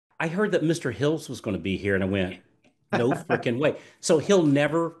I heard that Mr. Hills was going to be here, and I went, no freaking way. So he'll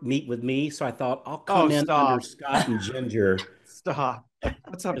never meet with me. So I thought I'll Oh, come in under stop. Scott and Ginger. Stop.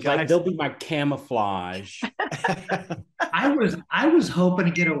 What's up, It's like guys? they'll be my camouflage. I was hoping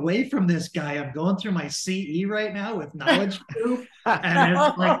to get away from this guy. I'm going through my CE right now with knowledge proof. And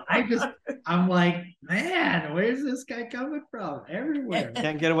it's like I'm like, man, where's this guy coming from? Everywhere.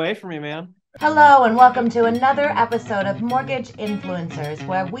 Can't get away from me, man. Hello, and welcome to another episode of Mortgage Influencers,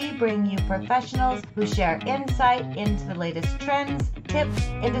 where we bring you professionals who share insight into the latest trends, tips,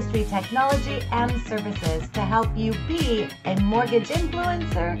 industry technology, and services to help you be a mortgage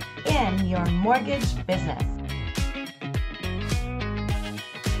influencer in your mortgage business.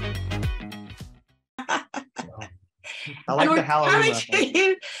 I like the Halloween coming reference. to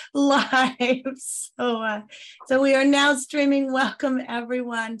you live. So we are now streaming. Welcome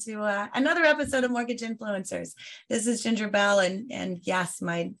everyone to another episode of Mortgage Influencers. This is Ginger Bell, and yes,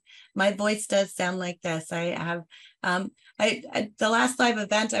 my voice does sound like this. I have the last live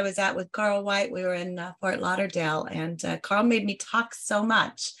event I was at with Carl White. We were in Fort Lauderdale, and Carl made me talk so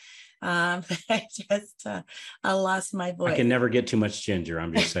much. I just I lost my voice. I can never get too much ginger.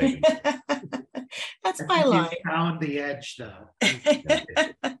 I'm just saying. That's my line. Found the edge, though.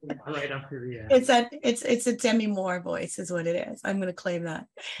 Right up here, yeah. It's a Demi Moore voice, is what it is. I'm going to claim that.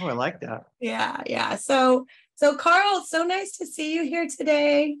 Oh, I like that. Yeah. So Carl, so nice to see you here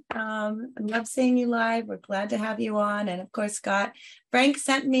today. I love seeing you live. We're glad to have you on, and of course, Scott. Frank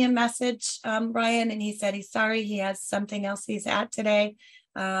sent me a message, Ryan, and he said he's sorry. He has something else he's at today.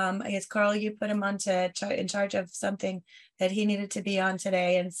 I guess Carl, you put him on in charge of something that he needed to be on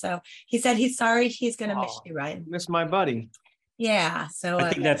today, and so he said he's sorry. He's going to miss you, Ryan. Miss my buddy. Yeah. So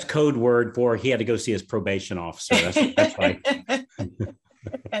I think that's code word for he had to go see his probation officer. That's right.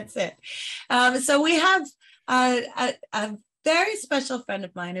 That's it. So we have a very special friend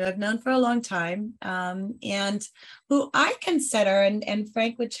of mine who I've known for a long time, and who I consider, and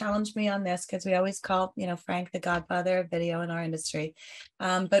Frank would challenge me on this because we always call, Frank the godfather of video in our industry.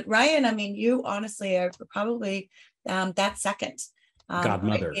 But Ryan, I mean, you honestly are probably that second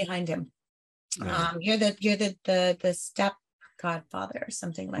godmother right behind him. You're the step godfather or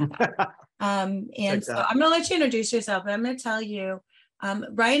something like that. And so I'm going to let you introduce yourself, but I'm going to tell you.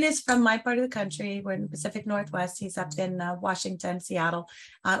 Ryan is from my part of the country. We're in the Pacific Northwest. He's up in Washington, Seattle.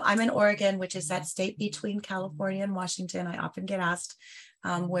 I'm in Oregon, which is that state between California and Washington. I often get asked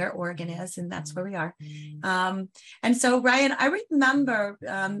where Oregon is, and that's where we are. And so, Ryan, I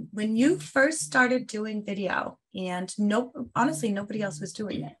remember when you first started doing video, and honestly, nobody else was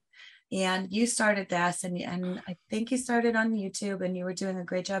doing it. And you started this, and I think you started on YouTube, and you were doing a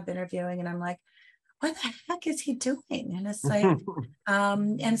great job interviewing. And I'm like, what the heck is he doing? And it's like,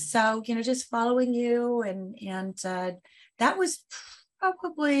 and so, just following you, and that was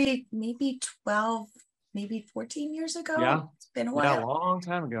probably maybe 12, maybe 14 years ago. Yeah. It's been a while. Yeah, a long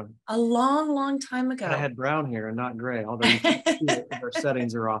time ago. A long time ago. And I had brown hair and not gray, although our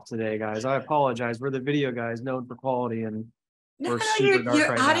settings are off today, guys. I apologize. We're the video guys known for quality, and No, super dark you're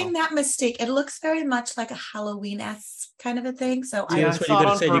right adding now. that mistake. It looks very much like a Halloween-esque kind of a thing. So Yeah, that's what you thought could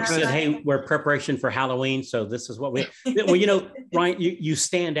have on said. You could purpose. said, "Hey, we're preparation for Halloween, so this is what we." Well, Ryan, you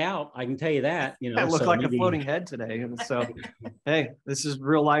stand out. I can tell you that. I look so like maybe... a floating head today, and so hey, this is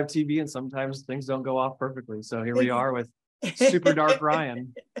real live TV, and sometimes things don't go off perfectly. So here we are with super dark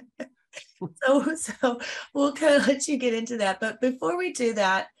Ryan. So we'll kind of let you get into that. But before we do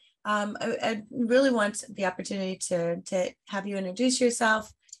that, I really want the opportunity to have you introduce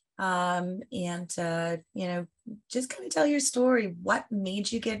yourself, and just kind of tell your story. What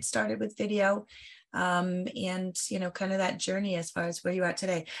made you get started with video, and kind of that journey as far as where you are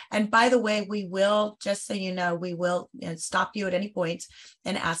today. And by the way, we will, just so you know, we will stop you at any point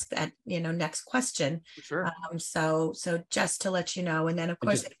and ask that next question. Sure. So just to let you know, and then of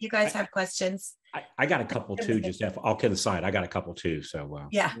course, if you guys have questions. I got a couple too. Just all kidding aside, I got a couple too. So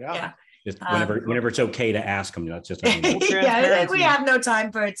yeah. Just whenever it's okay to ask them, that's just yeah. We have no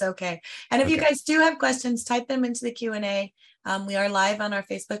time for it's okay. And if you guys do have questions, type them into the Q&A. We are live on our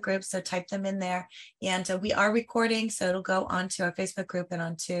Facebook group, so type them in there. And we are recording, so it'll go onto our Facebook group and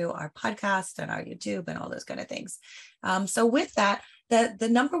onto our podcast and our YouTube and all those kind of things. So with that, the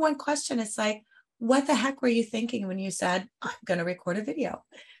number one question is like, what the heck were you thinking when you said, I'm going to record a video?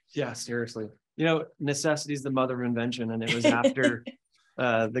 Yeah, seriously. Necessity is the mother of invention, and it was after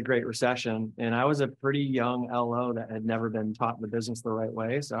the Great Recession, and I was a pretty young LO that had never been taught the business the right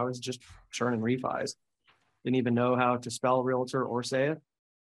way, so I was just churning refis. Didn't even know how to spell realtor or say it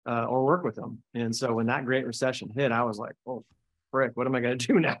or work with them. And so when that Great Recession hit, I was like, oh, frick, what am I going to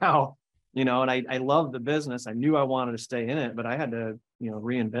do now? you know, and I love the business. I knew I wanted to stay in it, but I had to, you know,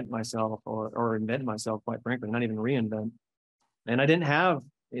 reinvent myself or invent myself, quite frankly, not even reinvent. And I didn't have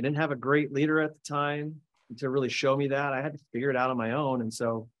a great leader at the time to really show me that. I had to figure it out on my own. And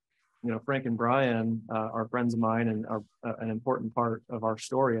so, you know, Frank and Brian are friends of mine and are an important part of our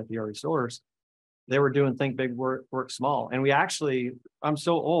story at the RE Source. They were doing think big, work small. And we actually, I'm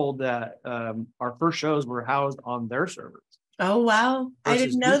so old that our first shows were housed on their servers. Oh, wow. I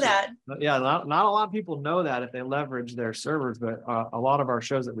didn't know YouTube. that. Yeah, not a lot of people know that if they leverage their servers, but a lot of our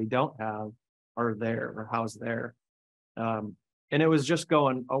shows that we don't have are there or housed there. And it was just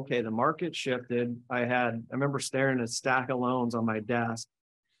going, okay, the market shifted. I remember staring at a stack of loans on my desk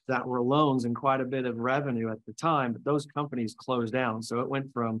that were loans and quite a bit of revenue at the time, but those companies closed down. So it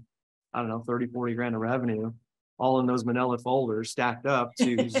went from, I don't know, 30, 40 grand of revenue, all in those manila folders stacked up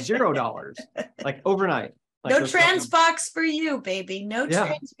to $0, like overnight. Like no TransBox for you, baby. No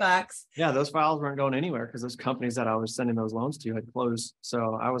TransBox. Yeah, those files weren't going anywhere because those companies that I was sending those loans to had closed.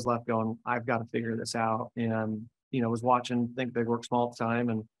 So I was left going, I've got to figure this out. And, you know, was watching Think Big, Work Small at the time.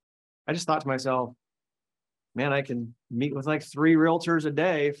 And I just thought to myself, man, I can meet with like 3 realtors a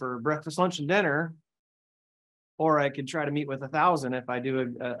day for breakfast, lunch, and dinner. Or I could try to meet with 1,000 if I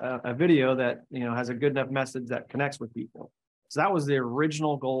do a video that, you know, has a good enough message that connects with people. So that was the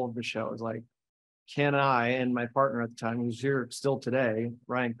original goal of the show. Is like, can I and my partner at the time, who's here still today,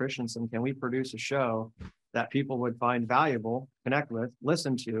 Ryan Christensen, can we produce a show that people would find valuable, connect with,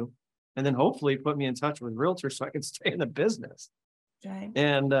 listen to, and then hopefully put me in touch with realtors so I can stay in the business. Right.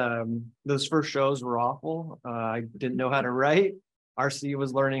 And those first shows were awful. I didn't know how to write. RC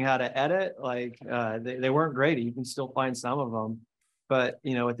was learning how to edit. Like they weren't great. You can still find some of them. But,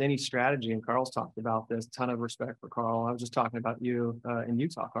 you know, with any strategy, and Carl's talked about this, ton of respect for Carl. I was just talking about you in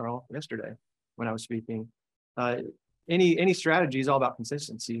Utah, Carl, yesterday when I was speaking. Any strategy is all about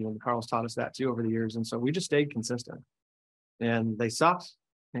consistency, and Carl's taught us that too over the years. And so we just stayed consistent, and they sucked,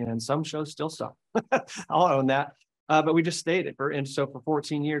 and some shows still suck. I'll own that. But we just stayed it and so for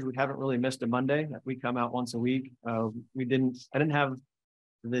 14 years, we haven't really missed a Monday. We come out once a week. I didn't have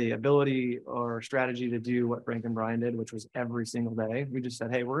the ability or strategy to do what Frank and Brian did, which was every single day. We just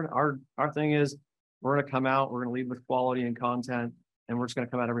said, hey, our thing is we're going to come out, we're going to lead with quality and content, and we're just going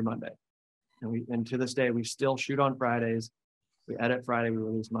to come out every Monday. And to this day, we still shoot on Fridays. We edit Friday, we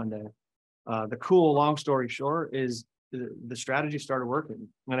release Monday. The cool, long story short, is the strategy started working.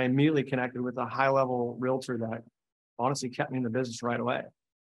 And I immediately connected with a high-level realtor that honestly kept me in the business right away.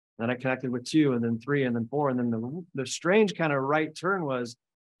 Then I connected with 2, and then 3, and then 4. And then the strange kind of right turn was,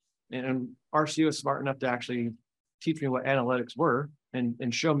 and RC was smart enough to actually teach me what analytics were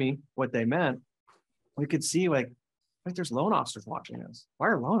and show me what they meant. We could see like there's loan officers watching us. Why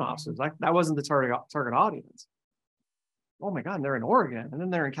are loan officers? Like that wasn't the target audience. Oh my God, and they're in Oregon, and then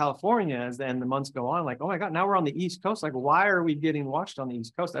they're in California as the months go on. Like, oh my God, now we're on the East Coast. Like, why are we getting watched on the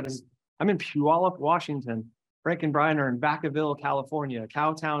East Coast? I'm in Puyallup, Washington. Frank and Brian are in Vacaville, California,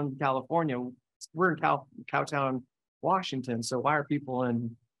 Cowtown, California. We're in Cowtown, Washington. So why are people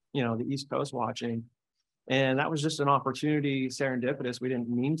in, you know, the East Coast watching? And that was just an opportunity, serendipitous. We didn't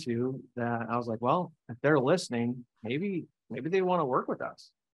mean to. That I was like, well, if they're listening, maybe they want to work with us.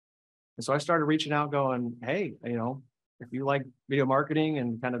 And so I started reaching out, going, hey, you know, if you like video marketing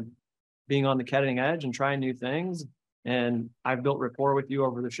and kind of being on the cutting edge and trying new things, and I've built rapport with you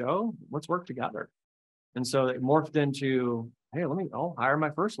over the show, let's work together. And so it morphed into, hey, I'll hire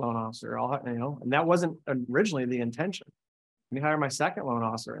my first loan officer. And that wasn't originally the intention. Let me hire my second loan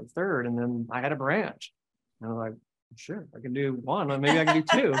officer and third, and then I had a branch. And I was like, sure, I can do 1, or maybe I can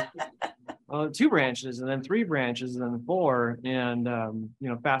do 2. 2 branches, and then 3 branches, and then 4. And you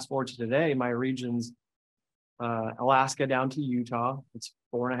know, fast forward to today, my region's Alaska down to Utah. It's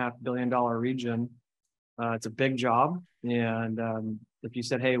 $4.5 billion region. It's a big job, and if you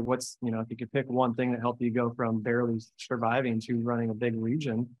said, hey, if you could pick one thing that helped you go from barely surviving to running a big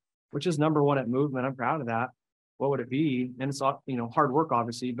region, which is number 1 at Movement, I'm proud of that. What would it be? And it's, you know, hard work,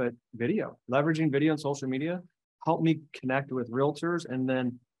 obviously, but leveraging video and social media helped me connect with realtors, and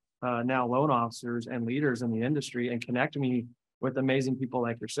then now loan officers and leaders in the industry, and connect me with amazing people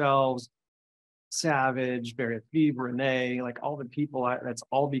like yourselves, Savage, Barry Feeb, Renee, like all the people. That's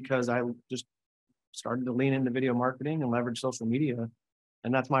all because I just started to lean into video marketing and leverage social media.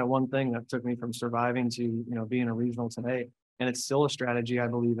 And that's my one thing that took me from surviving to, you know, being a regional today. And it's still a strategy I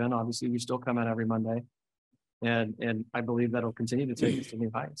believe in. Obviously, we still come out every Monday. And I believe that'll continue to take us to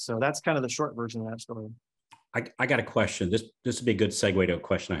new heights. So that's kind of the short version of that story. I got a question. This would be a good segue to a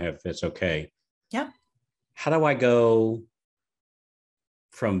question I have, if it's okay. Yeah. How do I go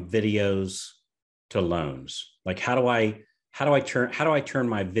from videos to loans? Like, how do I how do I turn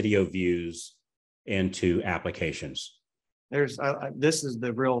my video views into applications? There's this is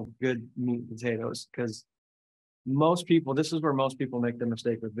the real good meat and potatoes, because most people, this is where most people make the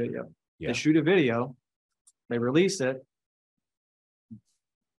mistake with video. Yeah. They shoot a video, they release it.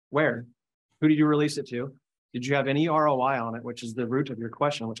 Where? Who did you release it to? Did you have any ROI on it, which is the root of your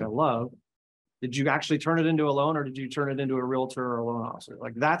question, which I love? Did you actually turn it into a loan, or did you turn it into a realtor or a loan officer?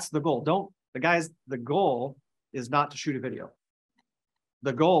 Like, that's the goal. The goal is not to shoot a video.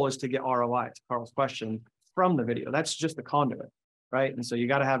 The goal is to get ROI, to Carl's question, from the video. That's just the conduit, right? And so you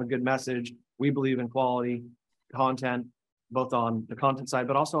got to have a good message. We believe in quality content, both on the content side,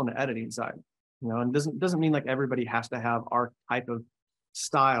 but also on the editing side. You know, and doesn't mean like everybody has to have our type of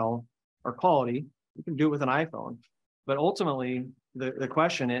style or quality. You can do it with an iPhone, but ultimately the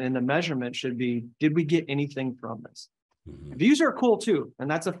question and the measurement should be, did we get anything from this? Mm-hmm. Views are cool too. And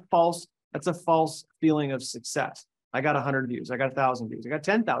that's a false feeling of success. I got 100 views. I got 1,000 views. I got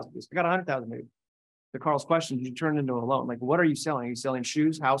 10,000 views. I got 100,000 views. To Carl's question, did you turn it into a loan? Like, what are you selling? Are you selling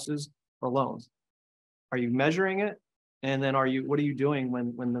shoes, houses, or loans? Are you measuring it? And then what are you doing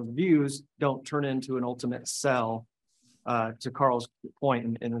when the views don't turn into an ultimate sell, to Carl's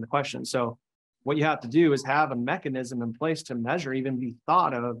point in the question? So what you have to do is have a mechanism in place to measure, even be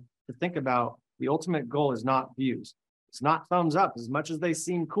thought of, to think about the ultimate goal is not views. It's not thumbs up, as much as they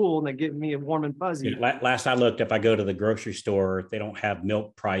seem cool and they give me a warm and fuzzy. Last I looked, if I go to the grocery store, they don't have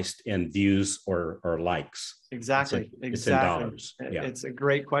milk priced in views or likes. Exactly. It's in dollars. Yeah. It's a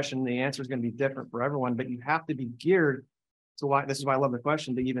great question. The answer is going to be different for everyone, but you have to be geared to why. This is why I love the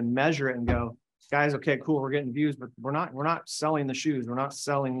question, to even measure it and go, guys, okay, cool, we're getting views, but we're not selling the shoes. We're not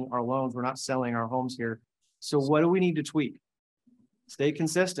selling our loans. We're not selling our homes here. So what do we need to tweak? Stay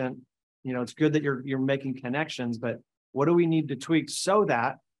consistent. You know, it's good that you're making connections, but what do we need to tweak so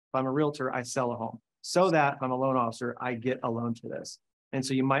that if I'm a realtor, I sell a home? So that if I'm a loan officer, I get a loan to this. And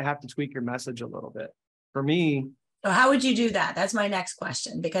so you might have to tweak your message a little bit. For me. So how would you do that? That's my next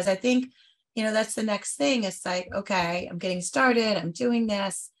question, because I think, you know, that's the next thing. It's like, okay, I'm getting started. I'm doing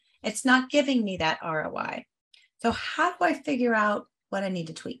this. It's not giving me that ROI. So how do I figure out what I need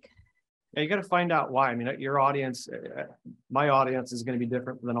to tweak? Yeah, you got to find out why. I mean, your audience, my audience is going to be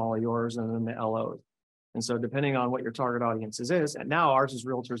different than all of yours and then the LOs. And so depending on what your target audience is, and now ours is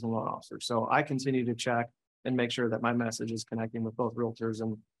realtors and loan officers. So I continue to check and make sure that my message is connecting with both realtors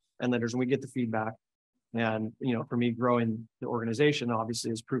and lenders, and we get the feedback. And, you know, for me, growing the organization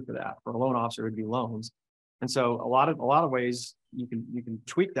obviously is proof of that. For a loan officer, it would be loans. And so a lot of ways you can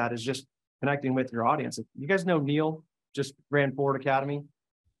tweak that is just connecting with your audience. If you guys know Neil just ran Forward Academy.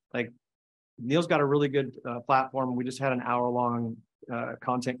 Like, Neil's got a really good platform. We just had an hour-long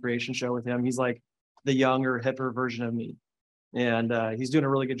content creation show with him. He's like the younger, hipper version of me. And he's doing a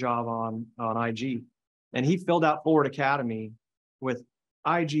really good job on IG. And he filled out Forward Academy with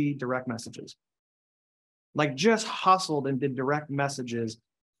IG direct messages. Like, just hustled and did direct messages.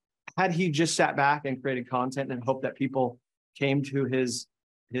 Had he just sat back and created content and hoped that people came to his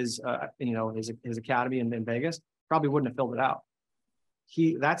academy in Vegas, probably wouldn't have filled it out.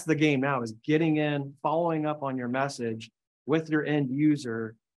 That's the game now, is getting in, following up on your message with your end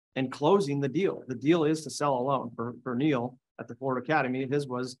user and closing the deal. The deal is to sell a loan. For Neil at the Forward Academy, his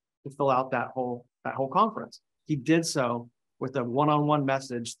was to fill out that whole conference. He did so with a one-on-one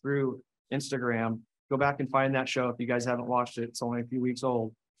message through Instagram. Go back and find that show if you guys haven't watched it. It's only a few weeks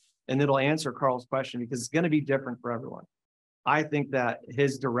old. And it'll answer Carl's question, because it's going to be different for everyone. I think that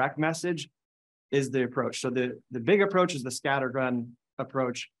his direct message is the approach. So the big approach is the scattergun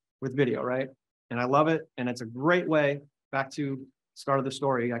approach with video, right? And I love it. And it's a great way, back to start of the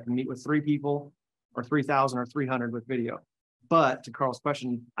story, I can meet with 3 people or 3,000 or 300 with video. But to Carl's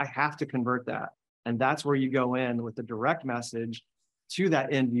question, I have to convert that. And that's where you go in with the direct message to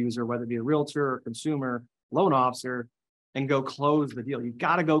that end user, whether it be a realtor or consumer, loan officer, and go close the deal. You've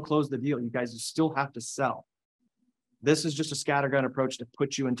got to go close the deal. You guys still have to sell. This is just a scattergun approach to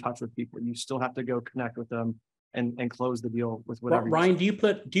put you in touch with people. You still have to go connect with them and close the deal with whatever. Well, Ryan, do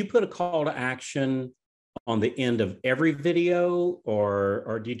you put a call to action on the end of every video,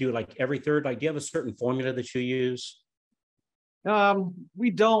 or do you do like every third? Like, do you have a certain formula that you use?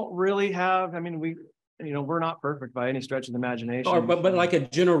 We don't really have. I mean, we're not perfect by any stretch of the imagination. But like a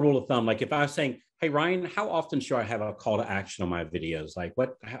general rule of thumb, like if I was saying, hey, Ryan, how often should I have a call to action on my videos? Like,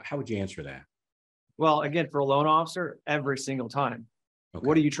 how would you answer that? Well, again, for a loan officer, every single time. Okay.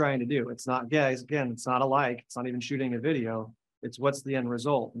 What are you trying to do? It's not, guys, again, it's not a like, it's not even shooting a video. It's what's the end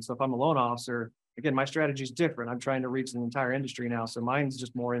result. And so if I'm a loan officer, again, my strategy is different. I'm trying to reach the entire industry now. So mine's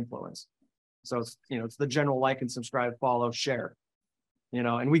just more influence. So it's the general like and subscribe, follow, share.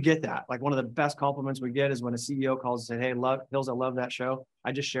 and we get that. Like one of the best compliments we get is when a CEO calls and says, hey, Hills, I love that show.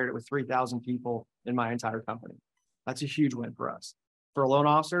 I just shared it with 3,000 people in my entire company. That's a huge win for us. For a loan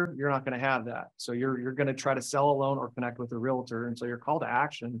officer, you're not going to have that. So you're going to try to sell a loan or connect with a realtor. And so your call to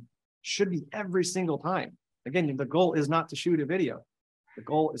action should be every single time. Again, the goal is not to shoot a video. The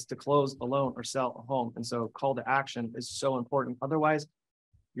goal is to close a loan or sell a home. And so call to action is so important. Otherwise,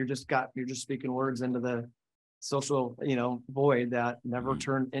 you're just speaking words into the social, void that never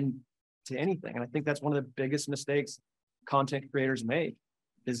turn into anything. And I think that's one of the biggest mistakes content creators make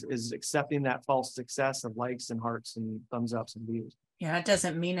is accepting that false success of likes and hearts and thumbs ups and views. Yeah, it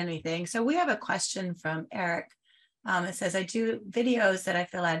doesn't mean anything. So we have a question from Eric. It says, I do videos that I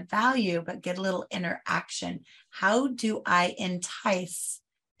feel add value, but get a little interaction. How do I entice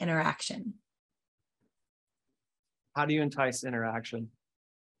interaction? How do you entice interaction?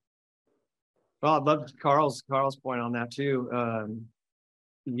 Well, I'd love Carl's point on that too.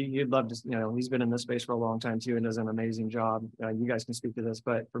 You'd love to, he's been in this space for a long time too and does an amazing job. You guys can speak to this,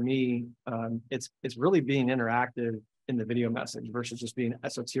 but for me, it's really being interactive in the video message versus just being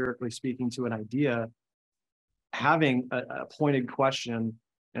esoterically speaking to an idea, having a pointed question.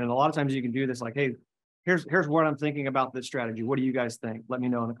 And a lot of times you can do this like, hey, here's what I'm thinking about this strategy. What do you guys think? Let me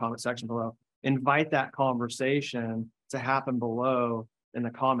know in the comment section below. Invite that conversation to happen below in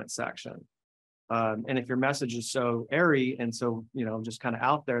the comment section. And if your message is so airy and so, just kind of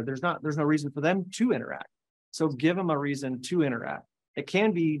out there, there's no reason for them to interact. So give them a reason to interact. It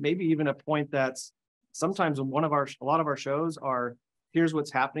can be maybe even a point that's sometimes a lot of our shows are, here's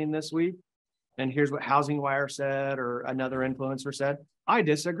what's happening this week. And here's what Housing Wire said, or another influencer said. I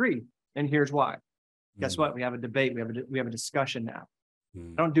disagree. And here's why. Guess what? We have a debate. We have a discussion now.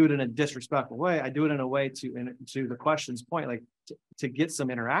 I don't do it in a disrespectful way. I do it in a way to the question's point, like to get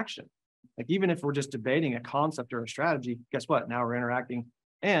some interaction. Like even if we're just debating a concept or a strategy, guess what? Now we're interacting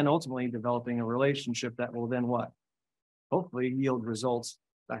and ultimately developing a relationship that will then what? Hopefully yield results.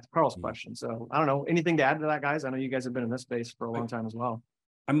 Back to Carl's question. So I don't know, anything to add to that, guys? I know you guys have been in this space for a long time as well.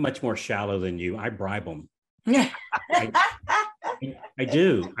 I'm much more shallow than you. I bribe them. Yeah. I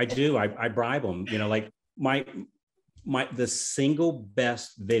do. I bribe them. Like the single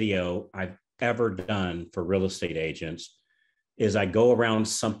best video I've ever done for real estate agents is I go around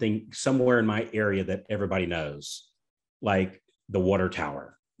somewhere in my area that everybody knows, like the water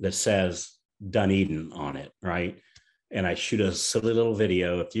tower that says Dunedin on it, right? And I shoot a silly little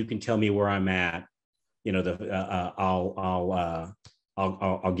video. If you can tell me where I'm at,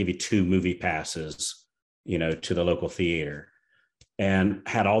 I'll give you 2 movie passes, to the local theater. And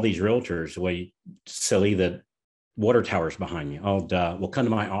had all these realtors, silly, the water tower's behind you. Oh, duh. Well, come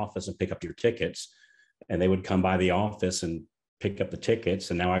to my office and pick up your tickets. And they would come by the office and pick up the tickets.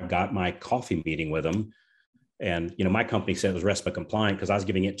 And now I've got my coffee meeting with them. And, my company said it was RESPA compliant because I was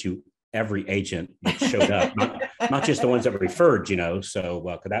giving it to every agent that showed up, not just the ones that were referred,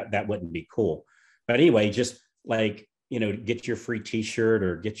 so that wouldn't be cool. But anyway, just like, get your free t-shirt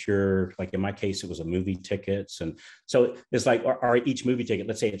or get your, like in my case, it was a movie tickets. And so it's like, or each movie ticket,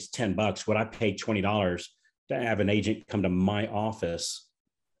 let's say it's $10. Would I pay $20 to have an agent come to my office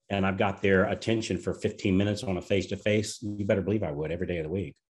and I've got their attention for 15 minutes on a face-to-face? You better believe I would every day of the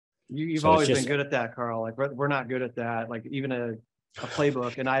week. You've always been good at that, Carl. Like we're not good at that. Like even a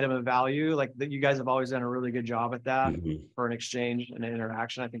playbook, an item of value, like that. You guys have always done a really good job at that for an exchange and an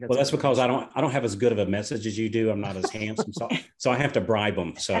interaction. I think that's because I don't have as good of a message as you do. I'm not as handsome, so I have to bribe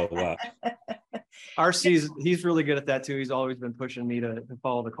them. So RC's, he's really good at that too. He's always been pushing me to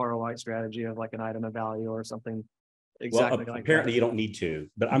follow the Carl White strategy of like an item of value or something. Exactly. Well, apparently you don't need to,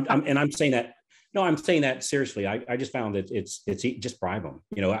 but I'm saying that. No, I'm saying that seriously. I just found that it's just bribe them.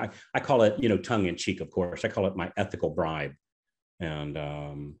 I call it, tongue in cheek, of course. I call it my ethical bribe. And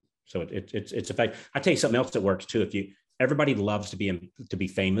so it's a fact. I tell you something else that works too. Everybody loves to be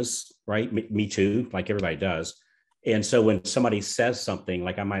famous, right? Me too, like everybody does. And so when somebody says something,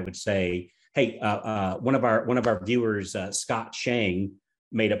 like I would say, hey, one of our viewers, Scott Shang,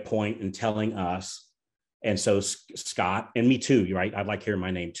 made a point in telling us, and so Scott and me too, right? I'd like hearing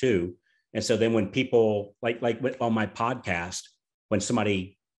my name too. And so then when people like on my podcast, when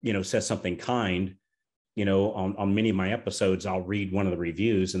somebody says something kind, on many of my episodes, I'll read one of the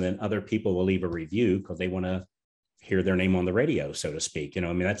reviews, and then other people will leave a review because they want to hear their name on the radio, so to speak.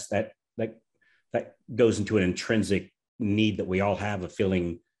 That goes into an intrinsic need that we all have of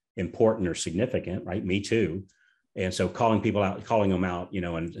feeling important or significant, right? Me too. And so calling them out,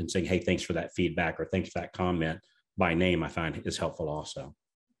 and saying, hey, thanks for that feedback or thanks for that comment by name, I find is helpful also.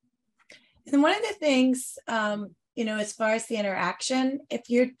 And one of the things, as far as the interaction, if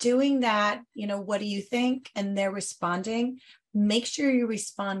you're doing that, what do you think? And they're responding, make sure you're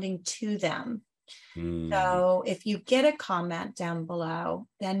responding to them. So if you get a comment down below,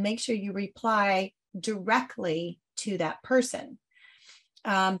 then make sure you reply directly to that person.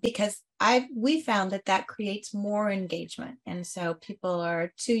 Because we found that creates more engagement. And so people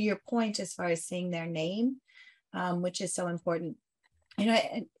are, to your point, as far as seeing their name, which is so important.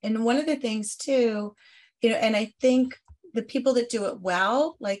 And one of the things too, and I think the people that do it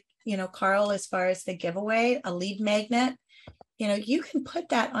well, like, Carl, as far as the giveaway, a lead magnet, you can put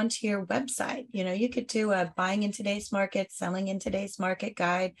that onto your website. You could do a buying in today's market, selling in today's market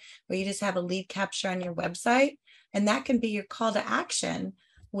guide, where you just have a lead capture on your website. And that can be your call to action,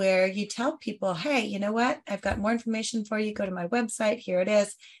 where you tell people, hey, you know what? I've got more information for you. Go to my website. Here it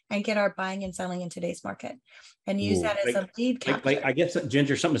is. And get our buying and selling in today's market. And use that as a lead capture. Like, I guess,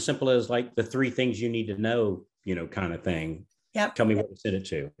 Ginger, something as simple as like the 3 things you need to know, kind of thing. Yep. Tell me what to send it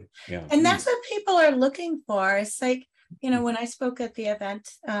to. Yeah. And that's what people are looking for. It's like, when I spoke at the event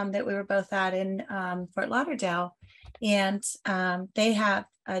that we were both at in Fort Lauderdale, and they have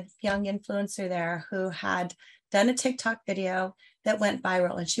a young influencer there who had done a TikTok video that went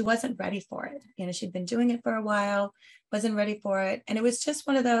viral, and she wasn't ready for it. She'd been doing it for a while, wasn't ready for it. And it was just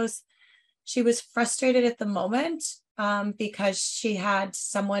one of those, she was frustrated at the moment because she had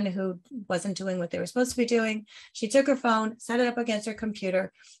someone who wasn't doing what they were supposed to be doing. She took her phone, set it up against her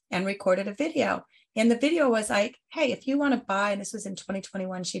computer, and recorded a video. And the video was like, hey, if you want to buy, and this was in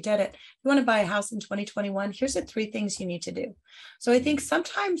 2021, she did it. You want to buy a house in 2021, here's the 3 things you need to do. So I think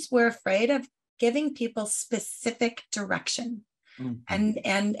sometimes we're afraid of giving people specific direction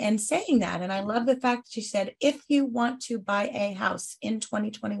and saying that. And I love the fact that she said, if you want to buy a house in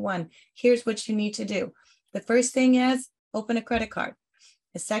 2021, here's what you need to do. The first thing is open a credit card.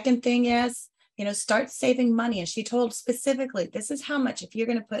 The second thing is, start saving money. And she told specifically, this is how much, if you're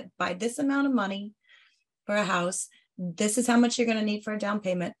going to buy this amount of money for a house, this is how much you're going to need for a down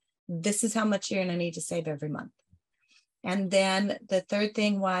payment. This is how much you're going to need to save every month. And then the third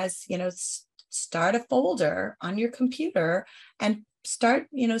thing was, start a folder on your computer and start,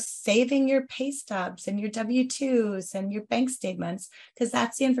 saving your pay stubs and your W-2s and your bank statements, because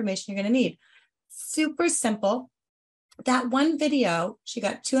that's the information you're going to need. Super simple. That one video, she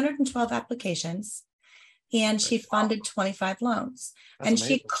got 212 applications and she funded 25 loans. That's and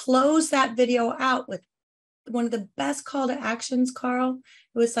amazing. She closed that video out with one of the best call to actions, Carl.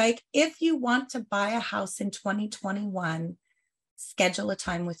 It was like, if you want to buy a house in 2021, schedule a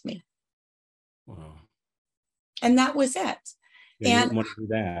time with me. Wow. And that was it. Yeah, and want to do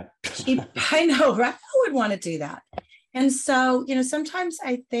that. I know, right? Who would want to do that? And so, sometimes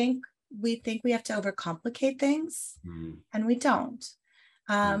I think we have to overcomplicate things, and we don't.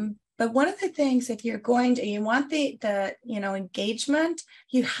 But one of the things, if you're you want the engagement,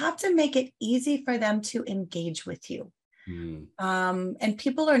 you have to make it easy for them to engage with you. And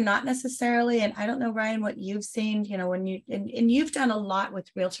people are not necessarily, and I don't know, Ryan, what you've seen, when and you've done a lot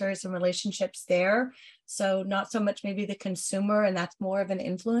with realtors and relationships there. So not so much maybe the consumer, and that's more of an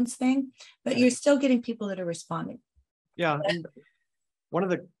influence thing, but you're still getting people that are responding. Yeah. And one of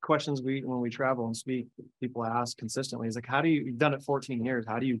the questions when we travel and speak, people ask consistently is like, you've done it 14 years.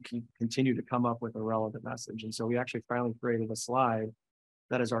 How do you continue to come up with a relevant message? And so we actually finally created a slide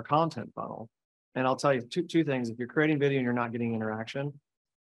that is our content funnel. And I'll tell you two things. If you're creating video and you're not getting interaction,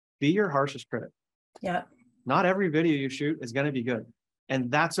 be your harshest critic. Yeah. Not every video you shoot is going to be good. And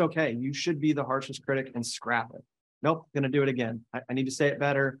that's okay. You should be the harshest critic and scrap it. Nope, going to do it again. I need to say it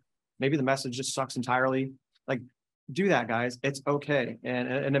better. Maybe the message just sucks entirely. Like, do that, guys. It's okay.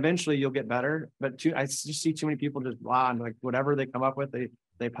 And eventually you'll get better. But I just see too many people just and like whatever they come up with,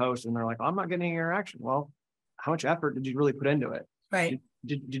 they post and they're like, I'm not getting any interaction. Well, how much effort did you really put into it? Right.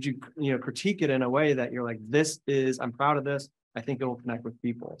 Did you critique it in a way that you're like, I'm proud of this. I think it will connect with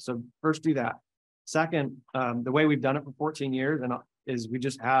people. So first do that. Second, the way we've done it for 14 years is we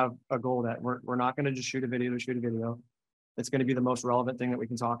just have a goal that we're not going to just shoot a video to shoot a video. It's going to be the most relevant thing that we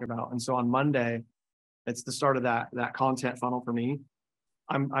can talk about. And so on Monday, it's the start of that content funnel for me.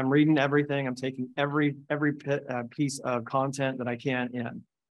 I'm reading everything. I'm taking every piece of content that I can in,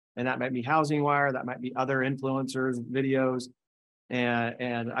 and that might be Housing Wire, that might be other influencers, videos,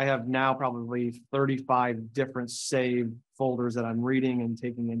 and I have now probably 35 different saved folders that I'm reading and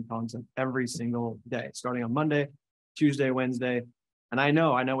taking in content every single day, starting on Monday, Tuesday, Wednesday, and I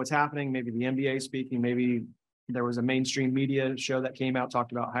know what's happening. Maybe the NBA speaking, maybe there was a mainstream media show that came out,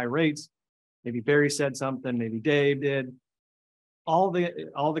 talked about high rates. Maybe Barry said something, maybe Dave did. All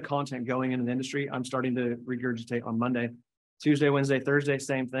the content going into the industry, I'm starting to regurgitate on Monday, Tuesday, Wednesday, Thursday,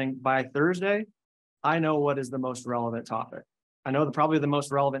 same thing. By Thursday, I know what is the most relevant topic. I know probably the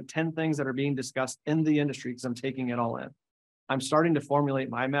most relevant 10 things that are being discussed in the industry because I'm taking it all in. I'm starting to formulate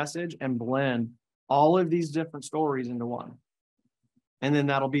my message and blend all of these different stories into one. And then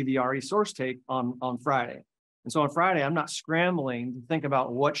that'll be the RE Source Take on Friday. And so on Friday, I'm not scrambling to think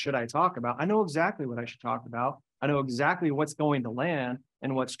about what should I talk about. I know exactly what I should talk about. I know exactly what's going to land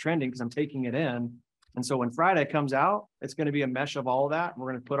and what's trending because I'm taking it in. And so when Friday comes out, it's going to be a mesh of all of that.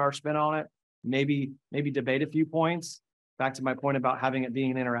 We're going to put our spin on it, maybe debate a few points. Back to my point about having it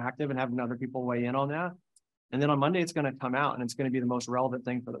being interactive and having other people weigh in on that. And then on Monday, it's going to come out and it's going to be the most relevant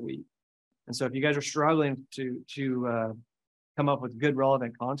thing for the week. And so if you guys are struggling to come up with good,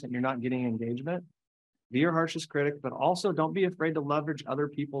 relevant content, you're not getting engagement, be your harshest critic, but also don't be afraid to leverage other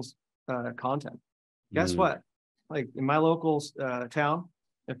people's content. Guess what? Like in my local town,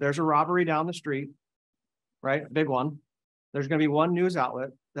 if there's a robbery down the street, right, big one, there's going to be one news outlet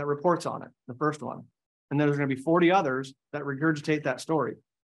that reports on it, the first one. And then there's going to be 40 others that regurgitate that story.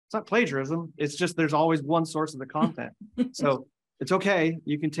 It's not plagiarism. It's just there's always one source of the content. So it's okay.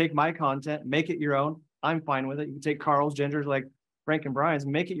 You can take my content, make it your own. I'm fine with it. You can take Carl's, Ginger's, like Frank and Brian's,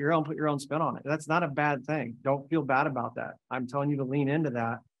 make it your own, put your own spin on it. That's not a bad thing. Don't feel bad about that. I'm telling you to lean into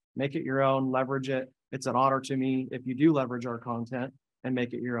that, make it your own, leverage it. It's an honor to me if you do leverage our content and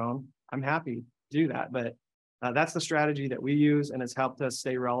make it your own. I'm happy to do that. But that's the strategy that we use, and it's helped us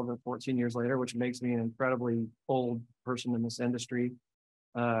stay relevant 14 years later, which makes me an incredibly old person in this industry.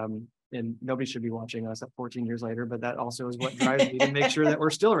 And nobody should be watching us at 14 years later, but that also is what drives me to make sure that we're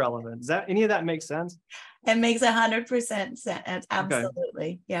still relevant. Does that, any of that make sense? It makes 100% sense. Absolutely.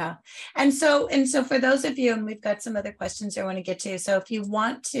 Okay. Yeah. And so for those of you, and we've got some other questions I want to get to. So if you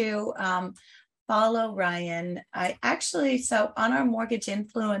want to follow Ryan, so on our Mortgage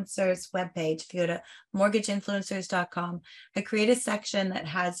Influencers webpage, if you go to mortgageinfluencers.com, I create a section that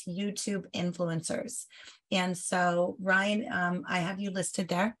has YouTube influencers. And so Ryan, I have you listed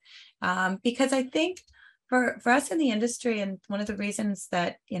there because I think for us in the industry, and one of the reasons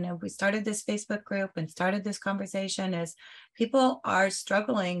that, we started this Facebook group and started this conversation is people are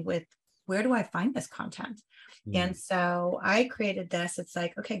struggling with, where do I find this content? And so I created this. It's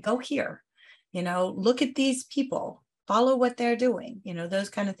like, okay, go here, look at these people, follow what they're doing, those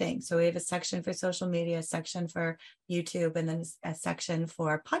kind of things. So we have a section for social media, a section for YouTube, and then a section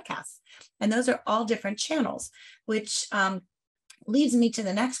for podcasts. And those are all different channels, which leads me to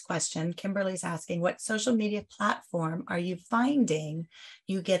the next question. Kimberly's asking, what social media platform are you finding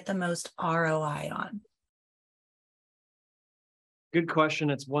you get the most ROI on? Good question.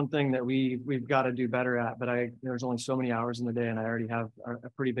 It's one thing that we've got to do better at, but there's only so many hours in the day and I already have a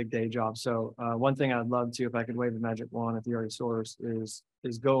pretty big day job. So one thing I'd love to, if I could wave a magic wand at the RE Source, is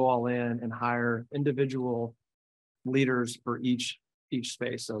go all in and hire individual leaders for each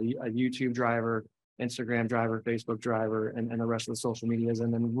space. So a YouTube driver, Instagram driver, Facebook driver, and the rest of the social medias,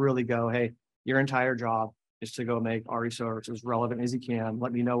 and then really go, hey, your entire job is to go make RE Source as relevant as you can.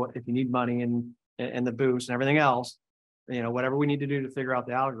 Let me know what, if you need money and the boost and everything else, whatever we need to do to figure out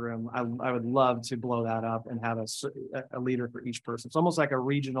the algorithm, I would love to blow that up and have a leader for each person. It's almost like a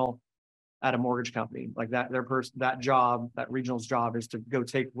regional at a mortgage company, like that. That regional's job is to go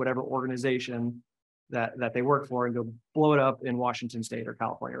take whatever organization that they work for and go blow it up in Washington State or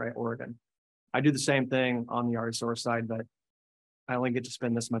California, right? Oregon. I do the same thing on the RE Source side, but I only get to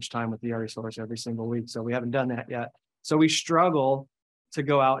spend this much time with the RE Source every single week. So we haven't done that yet. So we struggle to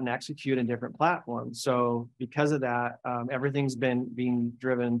go out and execute in different platforms. So because of that, everything's been being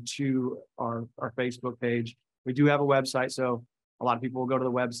driven to our Facebook page. We do have a website. So a lot of people will go to the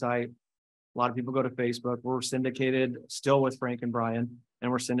website. A lot of people go to Facebook. We're syndicated still with Frank and Brian,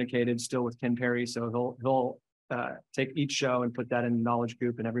 and we're syndicated still with Ken Perry. So he'll take each show and put that in the Knowledge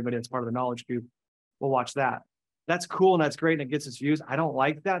Group, and everybody that's part of the Knowledge Group will watch that. That's cool and that's great and it gets its views. I don't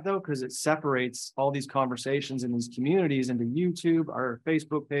like that though, because it separates all these conversations in these communities into YouTube, our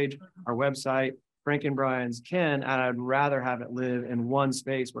Facebook page, our website, Frank and Brian's, Ken, and I'd rather have it live in one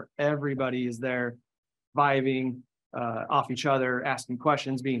space where everybody is there vibing off each other, asking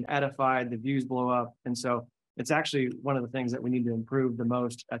questions, being edified, the views blow up. And so it's actually one of the things that we need to improve the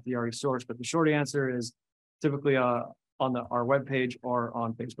most at the RE Source. But the short answer is typically on our webpage or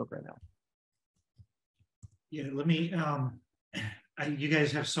on Facebook right now. Yeah, let me, you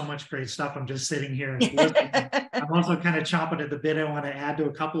guys have so much great stuff. I'm just sitting here and listening. I'm also kind of chomping at the bit. I want to add to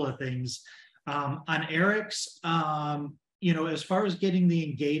a couple of things. On Eric's, as far as getting the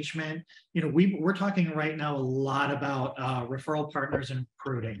engagement, we're talking right now a lot about referral partners and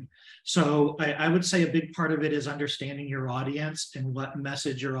recruiting. So I would say a big part of it is understanding your audience and what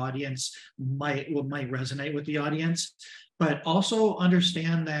message your audience might resonate with the audience. but also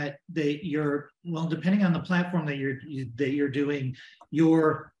understand that depending on the platform that you're doing,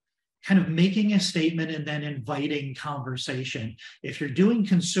 you're kind of making a statement and then inviting conversation. If you're doing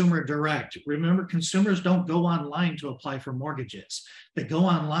consumer direct, remember, consumers don't go online to apply for mortgages. They go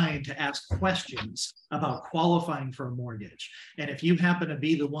online to ask questions about qualifying for a mortgage. And if you happen to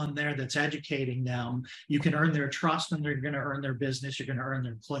be the one there that's educating them, you can earn their trust, and they're going to earn their business. You're going to earn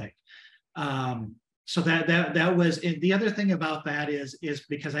their click. So that was the other thing about that is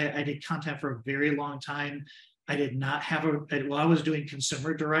because I did content for a very long time. I did not have while I was doing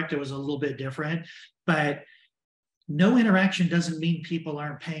consumer direct, it was a little bit different, but no interaction doesn't mean people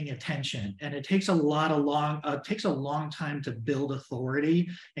aren't paying attention. And it takes a long time to build authority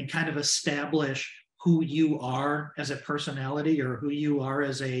and kind of establish who you are as a personality or who you are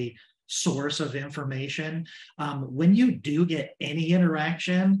as a source of information. When you do get any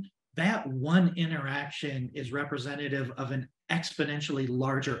interaction, that one interaction is representative of an exponentially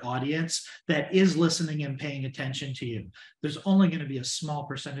larger audience that is listening and paying attention to you. There's only going to be a small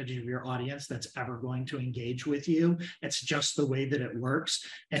percentage of your audience that's ever going to engage with you. It's just the way that it works.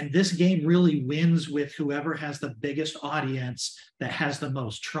 And this game really wins with whoever has the biggest audience that has the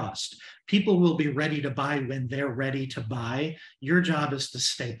most trust. People will be ready to buy when they're ready to buy. Your job is to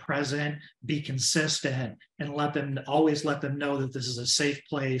stay present, be consistent, and always let them know that this is a safe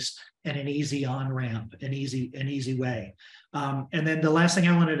place and an easy on-ramp, an easy way. And then the last thing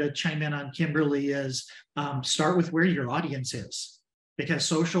I wanted to chime in on, Kimberly, is start with where your audience is, because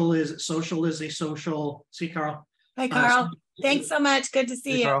social is a social. See, Carl. Hi, Carl. Thanks so much. Good to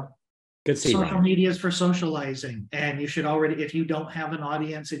see you. Carl. Good to see you. Social media is for socializing, and you should already, if you don't have an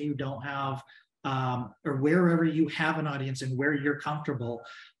audience and you don't have, or wherever you have an audience and where you're comfortable.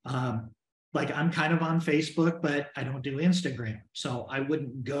 Like I'm kind of on Facebook, but I don't do Instagram. So I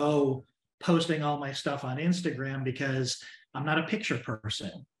wouldn't go posting all my stuff on Instagram because I'm not a picture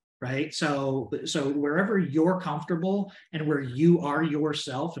person, right? So wherever you're comfortable and where you are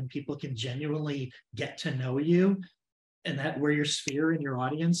yourself and people can genuinely get to know you, and that where your sphere and your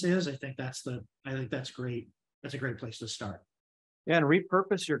audience is, I think that's great. That's a great place to start. Yeah, and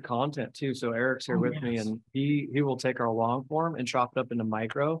repurpose your content too. So Eric's here with me, and he will take our long form and chop it up into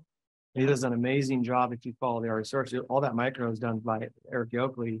micro. He does an amazing job. If you follow the already source, all that micro is done by Eric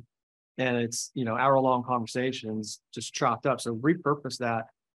Yoakley, and it's hour-long conversations just chopped up. So repurpose that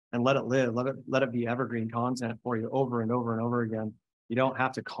and let it live. Let it be evergreen content for you over and over and over again. You don't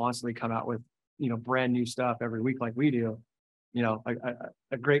have to constantly come out with brand new stuff every week like we do.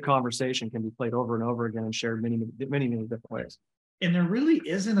 A great conversation can be played over and over again and shared many different ways. And there really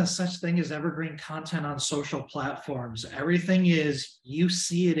isn't a such thing as evergreen content on social platforms. Everything is, you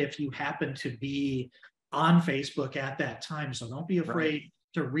see it if you happen to be on Facebook at that time. So don't be afraid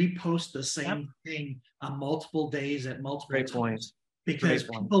to repost the same thing on multiple days at multiple times, because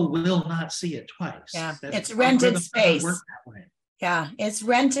people will not see it twice. Yeah, it's rented space. Yeah, it's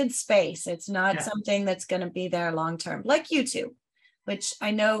rented space. It's not something that's going to be there long term, like YouTube, which I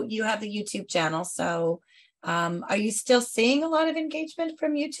know you have the YouTube channel. So are you still seeing a lot of engagement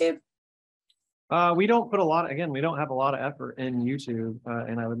from YouTube? We don't put we don't have a lot of effort in YouTube,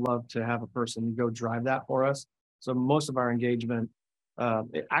 and I would love to have a person go drive that for us. So most of our engagement,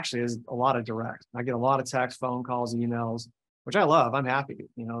 it actually is a lot of direct. I get a lot of text, phone calls, emails, which I love. I'm happy.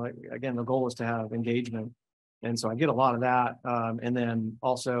 Again, the goal is to have engagement. And so I get a lot of that. And then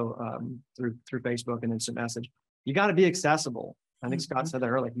also through Facebook and instant message, you got to be accessible. I think Scott said that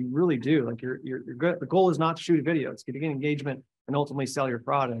earlier. You really do. Like you're good. The goal is not to shoot a video. It's to get engagement and ultimately sell your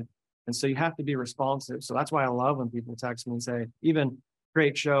product. And so you have to be responsive. So that's why I love when people text me and say, even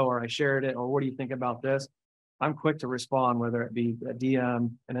great show, or I shared it, or what do you think about this? I'm quick to respond, whether it be a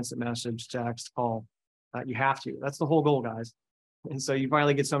DM, an instant message, text, call. You have to. That's the whole goal, guys. And so you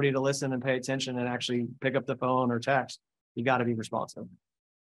finally get somebody to listen and pay attention and actually pick up the phone or text. You got to be responsive.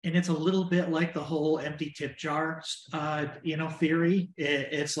 And it's a little bit like the whole empty tip jar, theory.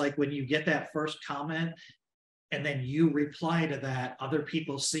 It's like when you get that first comment and then you reply to that, other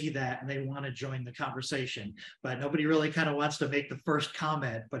people see that and they want to join the conversation, but nobody really kind of wants to make the first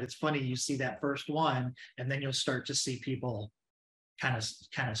comment. But it's funny, you see that first one and then you'll start to see people kind of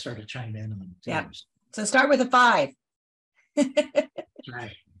start to chime in on it. Yeah. So start with a 5.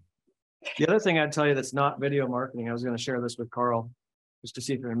 Right. The other thing I'd tell you that's not video marketing, I was going to share this with Carl, just to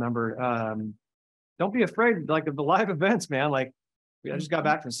see if you remember. Don't be afraid, like, of the live events, man. Like, I just got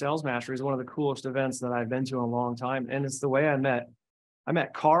back from Sales Mastery. It's one of the coolest events that I've been to in a long time. And it's the way I met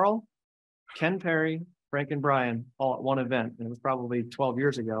Carl, Ken Perry, Frank, and Brian all at one event. And it was probably 12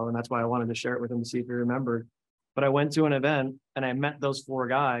 years ago. And that's why I wanted to share it with him to see if he remembered. But I went to an event and I met those 4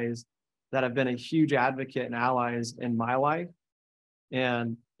 guys. that have been a huge advocate and allies in my life,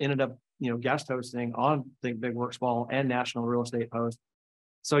 and ended up, guest hosting on Think Big Work Small and National Real Estate Post.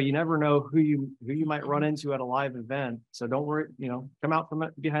 So you never know who you might run into at a live event. So don't worry, come out from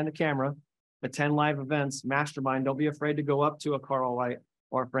behind the camera, attend live events, mastermind. Don't be afraid to go up to a Carl White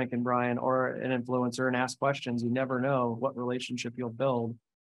or Frank and Brian or an influencer and ask questions. You never know what relationship you'll build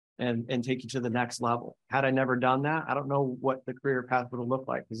and take you to the next level. Had I never done that, I don't know what the career path would have looked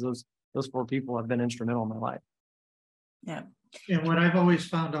like, because those 4 people have been instrumental in my life. Yeah. And what I've always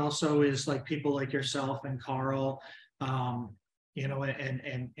found also is like people like yourself and Carl, and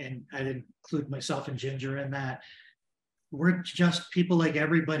I'd include myself and Ginger in that. We're just people like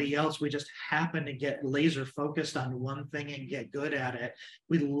everybody else. We just happen to get laser focused on one thing and get good at it.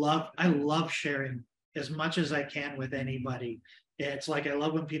 I love sharing as much as I can with anybody. It's like, I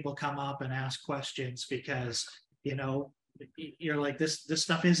love when people come up and ask questions, because, you're like, this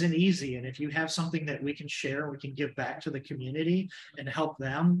stuff isn't easy. And if you have something that we can share, we can give back to the community and help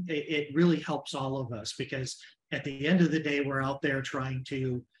them, it really helps all of us, because at the end of the day, we're out there trying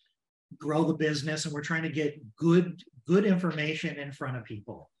to grow the business, and we're trying to get good information in front of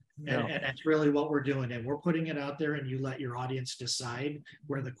people. And that's really what we're doing. And we're putting it out there, and you let your audience decide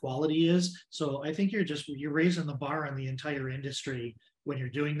where the quality is. So I think you're raising the bar on the entire industry when you're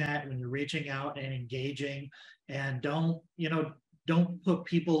doing that, when you're reaching out and engaging. And don't put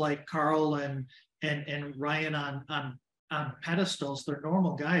people like Carl and Ryan on pedestals. They're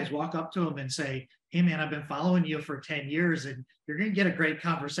normal guys. Walk up to them and say, hey man, I've been following you for 10 years, and you're going to get a great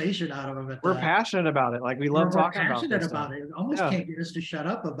conversation out of it. We're passionate about it. Like, we love talking about this. It. Almost can't get us to shut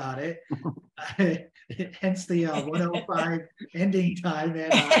up about it. Hence the 105 ending time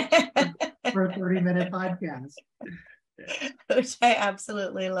for a 30-minute podcast. Which I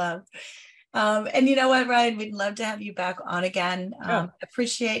absolutely love. And you know what, Ryan, we'd love to have you back on again.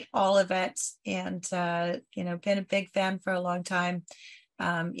 Appreciate all of it. And, been a big fan for a long time.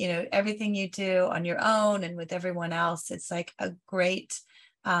 Everything you do on your own and with everyone else, it's like a great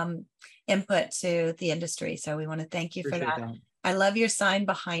input to the industry. So we want to thank you for that. I love your sign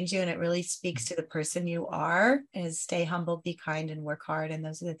behind you, and it really speaks to the person you are, is stay humble, be kind, and work hard. And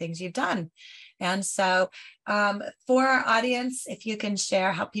those are the things you've done. And so for our audience, if you can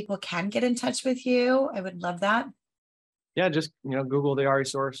share how people can get in touch with you, I would love that. Yeah, just, Google the RE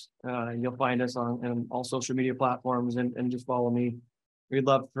Source, and you'll find us on all social media platforms, and just follow me. We'd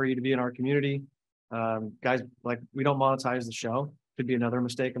love for you to be in our community. Guys, like, we don't monetize the show. Could be another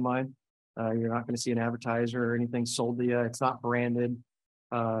mistake of mine. You're not going to see an advertiser or anything sold to you. It's not branded,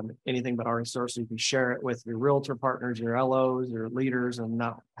 anything but RE Source. So you can share it with your realtor partners, your LOs, your leaders, and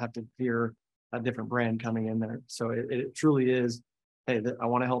not have to fear a different brand coming in there. So it truly is, hey, I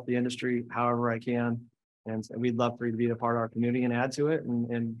want to help the industry however I can. And we'd love for you to be a part of our community and add to it,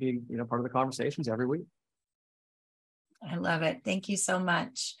 and be part of the conversations every week. I love it. Thank you so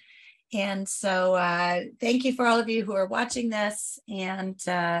much. And so thank you for all of you who are watching this. And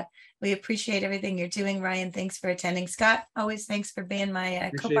we appreciate everything you're doing. Ryan, thanks for attending. Scott, always thanks for being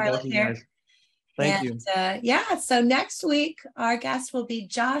my co-pilot here. Thank you. So next week, our guest will be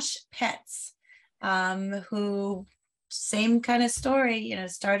Josh Pitts, who, same kind of story,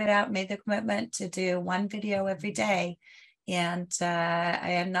 started out, made the commitment to do one video every day. And I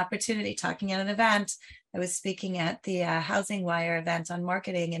had an opportunity talking at an event. I was speaking at the Housing Wire event on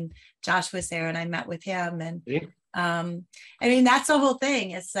marketing, and Josh was there, and I met with him. And that's the whole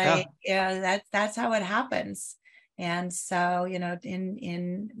thing. It's like, that's how it happens. And so,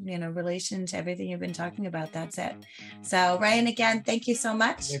 in relation to everything you've been talking about, that's it. So Ryan, again, thank you so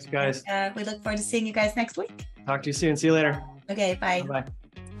much. Thanks, guys. We look forward to seeing you guys next week. Talk to you soon. See you later. Okay, bye. Bye.